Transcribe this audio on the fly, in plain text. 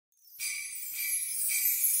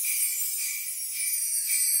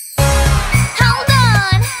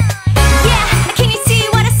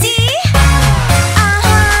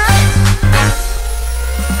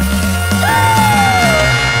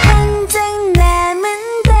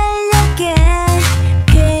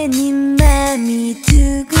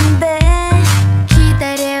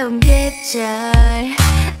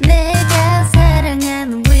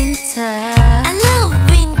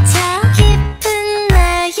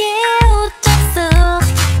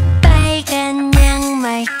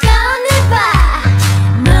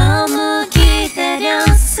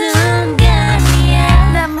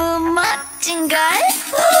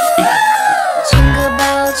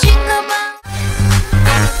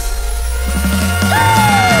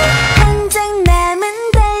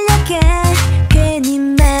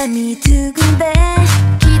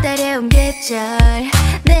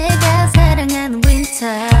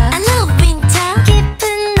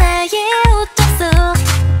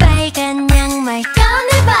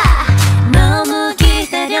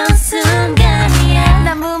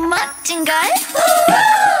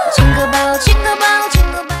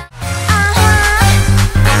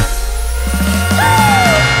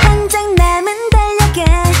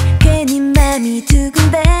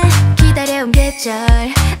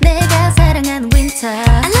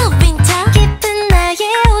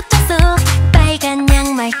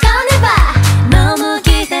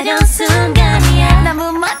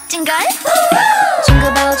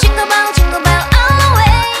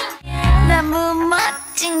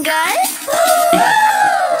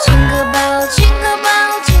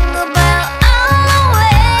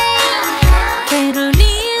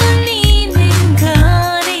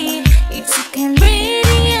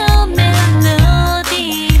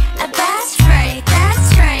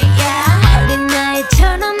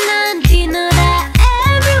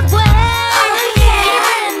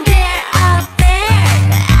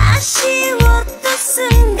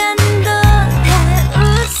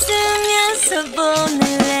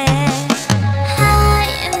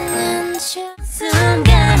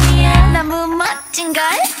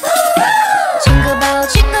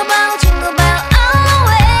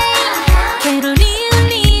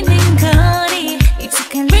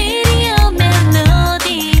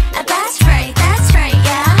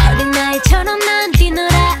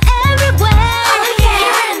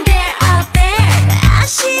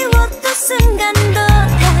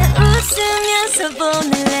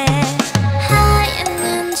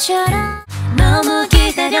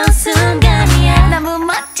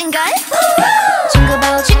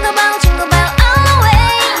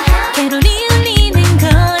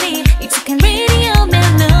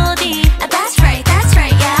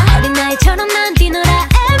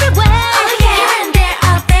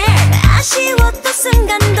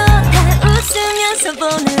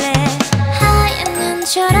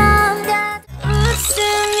것처럼 다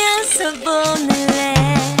웃으면서 보낼래.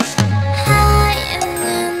 하얀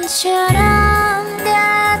눈처럼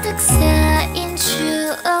가득 쌓인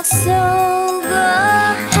추억 속으로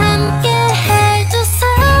함께 해줘서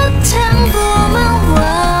참 고마워.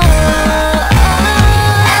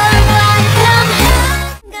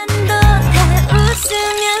 순간도 다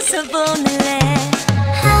웃으면서 보낼래.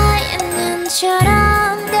 하얀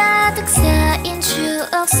눈처럼 가득 쌓인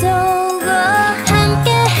추억 속으로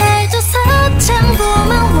함께 해줘서 참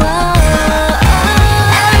고마워.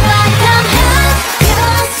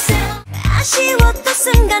 아쉬웠던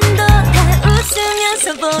순간도 다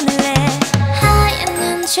웃으면서 보낼래. 하얀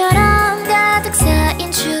눈처럼 가득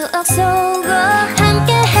쌓인 추억 속으로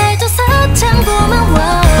함께 해줘서 참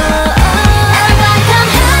고마워.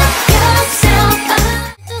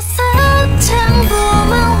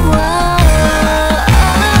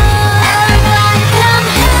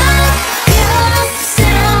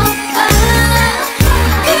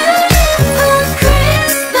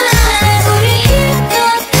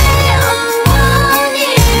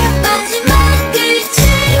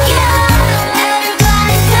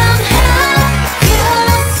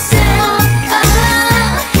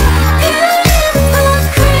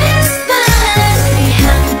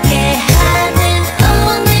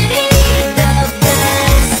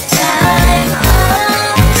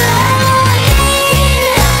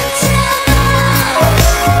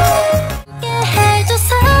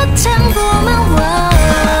 참 고마워.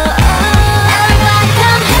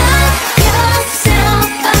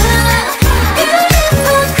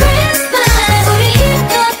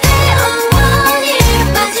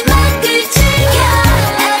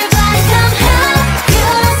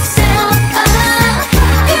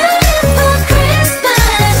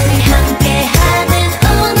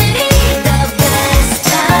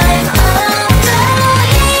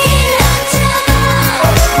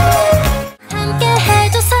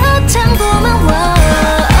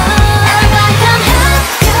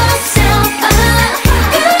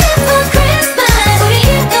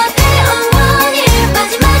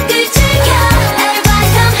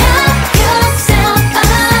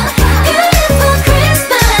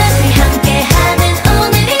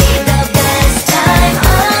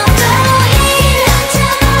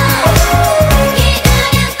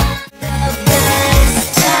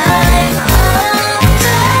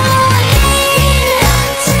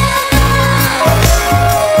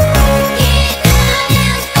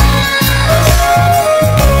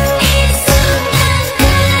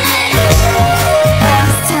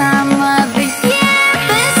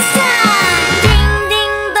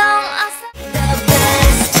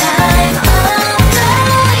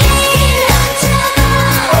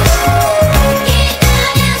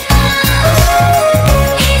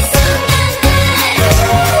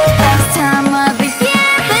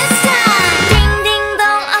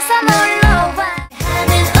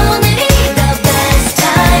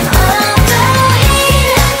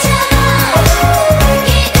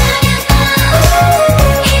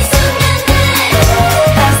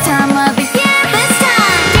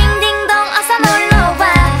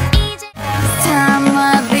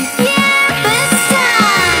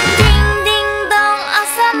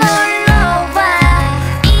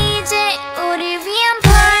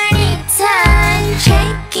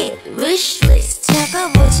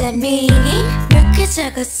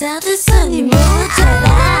 작았어도 손이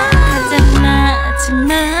모자라. 가장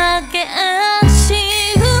마지막에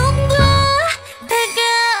아쉬움과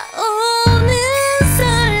다가오는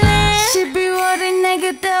설레. 12월은 내게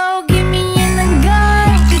또 오기미 있는 걸.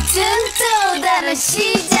 끝은 또 다른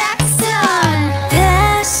시작선.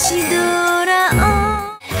 다시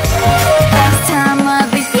돌아온 Last time of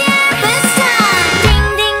the year. This time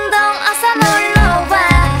딩딩동 어서 놀러와.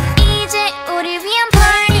 이제 우리 위한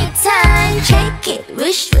party time. Check it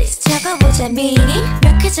wishlist 적어보자 미리.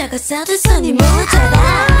 몇 개 적었어도 손이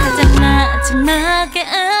모자라. 가장 마지막에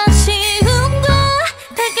아쉬움과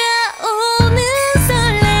다가오는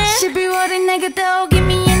설레. 12월은 내게 또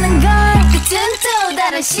오기미 있는 걸. 끝은 또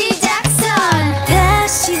다른 시작선.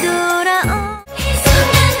 다시 돌아온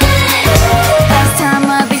Last time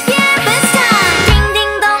of the year. This time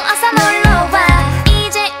딩딩동 어서 놀러와.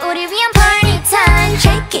 이제 우리 위한 party time.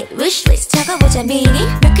 Check it wishlist 적어보자 미리.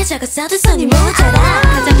 몇 개 적었어도 손이 모자라.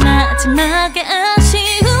 가장 마지막에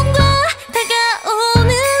아쉬움과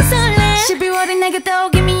다가오는 설레. 12월은 내게 또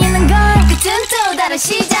오기미 있는 걸. 끝은 또 다른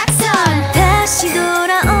시작선. 다시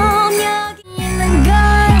돌아온 여기 있는 걸.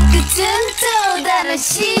 끝은 또 다른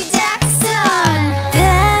시작선.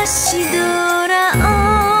 다시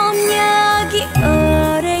돌아온 여기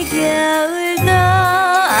올해 겨울도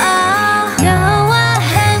너와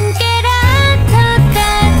함께라 더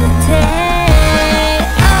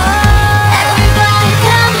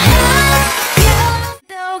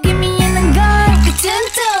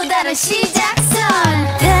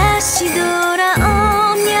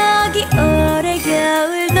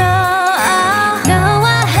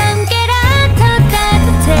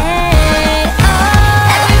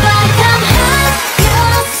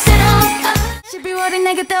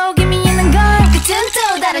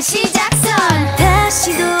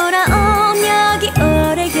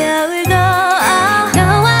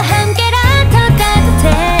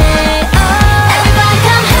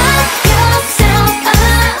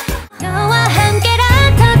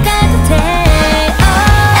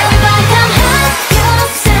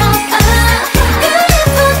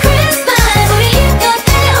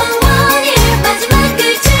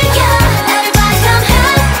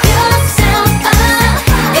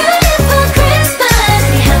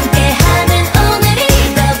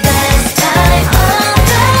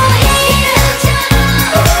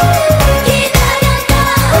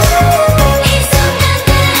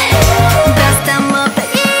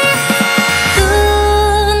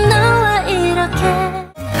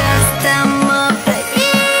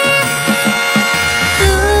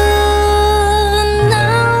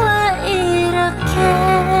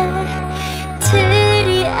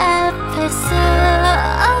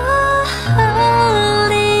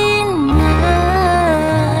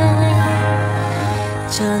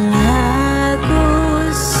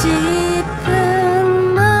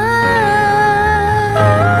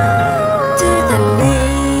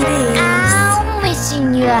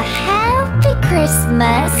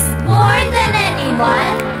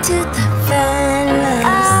anyone. To the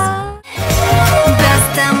fellas. Best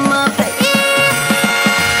time of the year.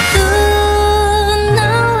 또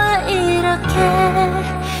너와 이렇게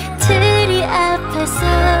트리 앞에서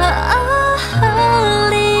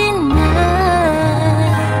holy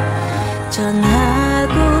night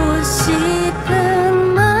전하고 싶은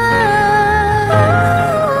말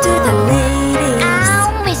to the ladies.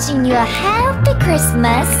 I'm wishing you a happy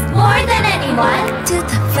Christmas more than anyone. To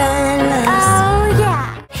the fellas. Oh yeah.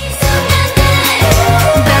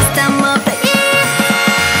 Best time of the year.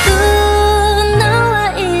 또 너와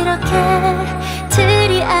이렇게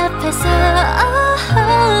트리 앞에서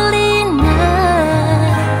holy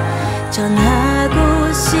night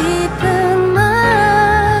전하고 싶은 말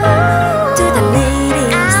to the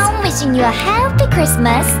ladies. I'm wishing you a happy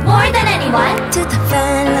Christmas more than anyone. To the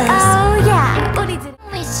fellas. Oh yeah. 우리들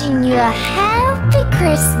wishing you a happy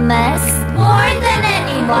Christmas more than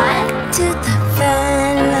anyone. To the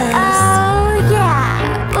fellas. Oh yeah.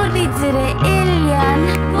 우리들의 1년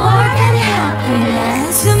more than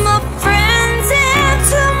happiness. To my friends and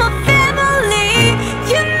to my family,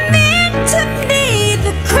 you mean to me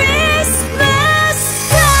the Christmas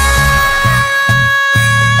star.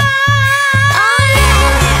 Oh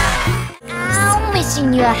yeah. I'm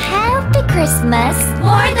wishing you a happy Christmas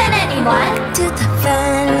more than anyone. To the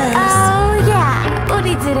fellas. Oh yeah.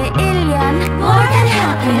 우리들의 1년 more than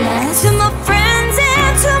happiness. To my friends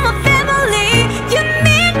and to my family, you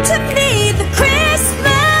mean to me the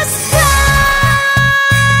Christmas star.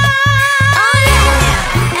 Oh yeah.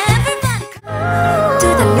 Everybody to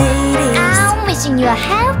the ladies. I'm wishing you a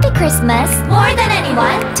happy Christmas more than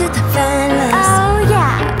anyone. To the fellas. Oh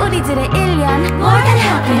yeah. 우리들의 1년 more than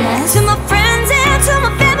happiness. To my friends and to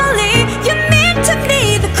my family, you mean to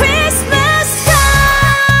me the Christmas star.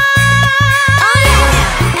 Oh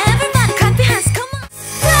yeah. Everybody clap your hands, come on.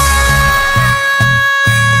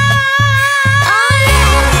 Oh yeah.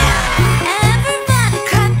 Everybody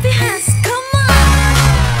clap your hands, come on.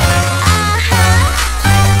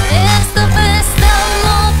 It's the best time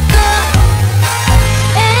of the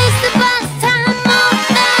It's the best time of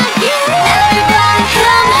the year. Everybody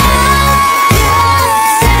come help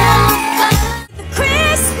yourself. The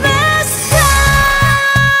Christmas star.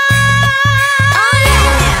 Oh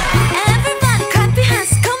yeah. Everybody clap your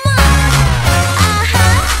hands, come on.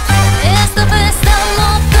 It's the best time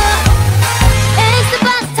of the It's the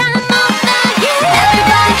best time of the year.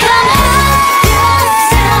 Everybody come help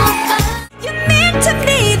yourself. You mean to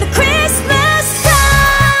me the Christmas star.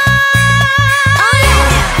 Oh yeah.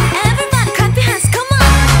 Everybody clap your hands, come on.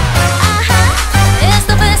 It's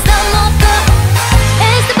the best time of the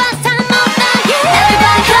It's the best time of the year.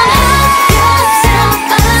 Everybody come help yourself.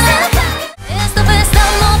 It's the best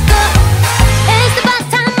time of the It's the best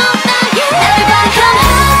time of the year. Everybody come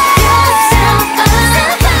help yourself.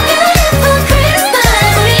 Beautiful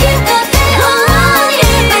Christmas, beautiful day of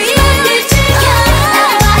morning. 마지막을 즐겨.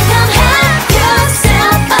 Everybody come help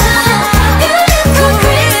yourself. Beautiful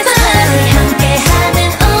Christmas, 우리 함께하는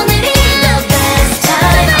오늘이 the best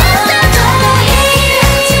time of the year.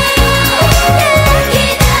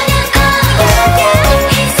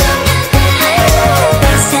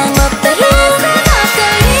 Best time of the year.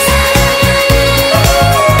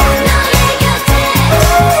 너의 곁에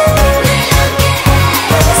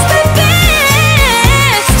It's the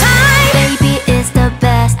best time. Baby, it's the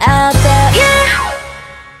best of the year.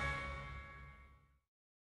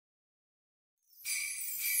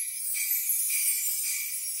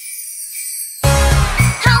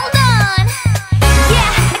 Hold on.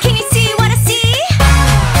 Yeah, can you see what I see?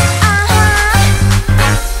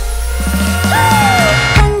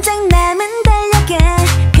 한 장 남은 달력에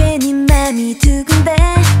괜히 맘이 두근대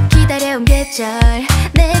기다려온 계절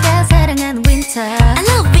내가 사랑하는 winter I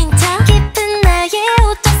love winter 깊은 나의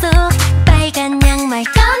옷장 속 빨간 янмаль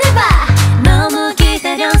건네봐 너무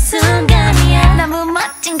기다려온 순간이야 너무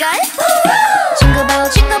멋진걸 Jingle bell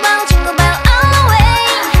jingle bell jingle bell all the way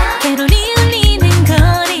캐롤이 울리는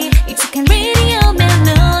거리 익숙한 radio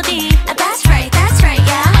멜로디 That's right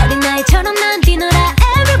yeah 어린아이처럼 난 뒤놀아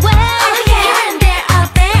everywhere Here and there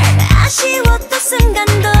out there 아쉬웠던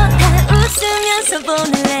순간도 다 웃으면서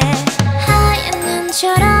보내래 하얀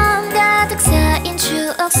눈처럼 가득 쌓인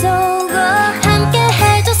추억 속으로 함께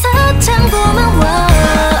해줘서 참 고마워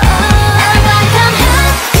Everybody come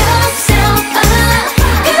help yourself.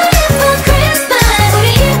 Beautiful Christmas, 우리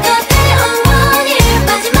곁에 영원히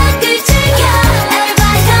마지막을 즐겨.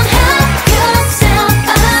 Everybody come help yourself.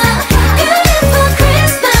 Beautiful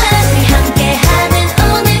Christmas, 우리 함께하는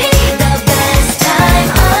오늘이 the best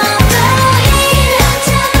time of the year.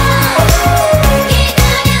 나처럼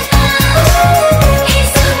기다렸던 이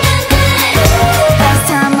순간들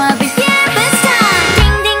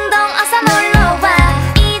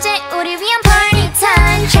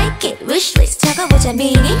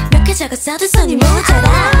써도 손이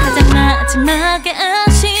모자라 가장 마지막에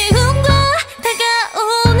아쉬움과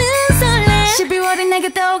다가오는 설레 12월이 내게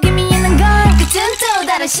또 기미 있는 걸 그쯤 또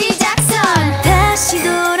다른 시작선 다시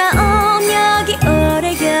돌아온 여기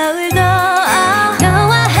올해 겨울도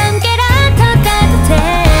너와 함께라 더 따뜻해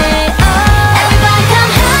Everybody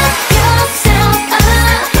come have yourself a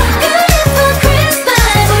beautiful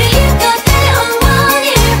Christmas 우리 이것들의 one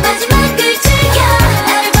year 마지막 글 즐겨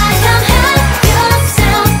Everybody come have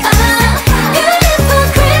yourself a beautiful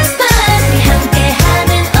Christmas 우리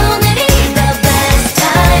함께하는 오늘이 the best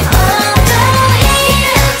time of the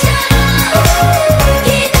year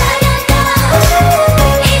기다렸던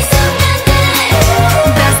이 순간들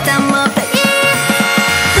best time of the year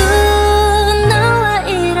또 너와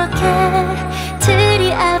이렇게 트리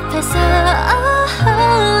앞에서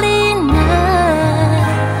holy night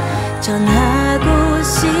전하고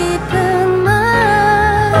싶은 말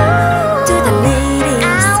To the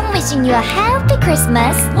ladies I'm wishing you a happy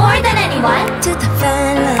Christmas More than anyone To the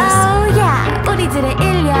fellas Oh yeah 우리들의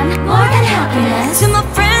 1년 More than happiness To my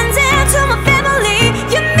friends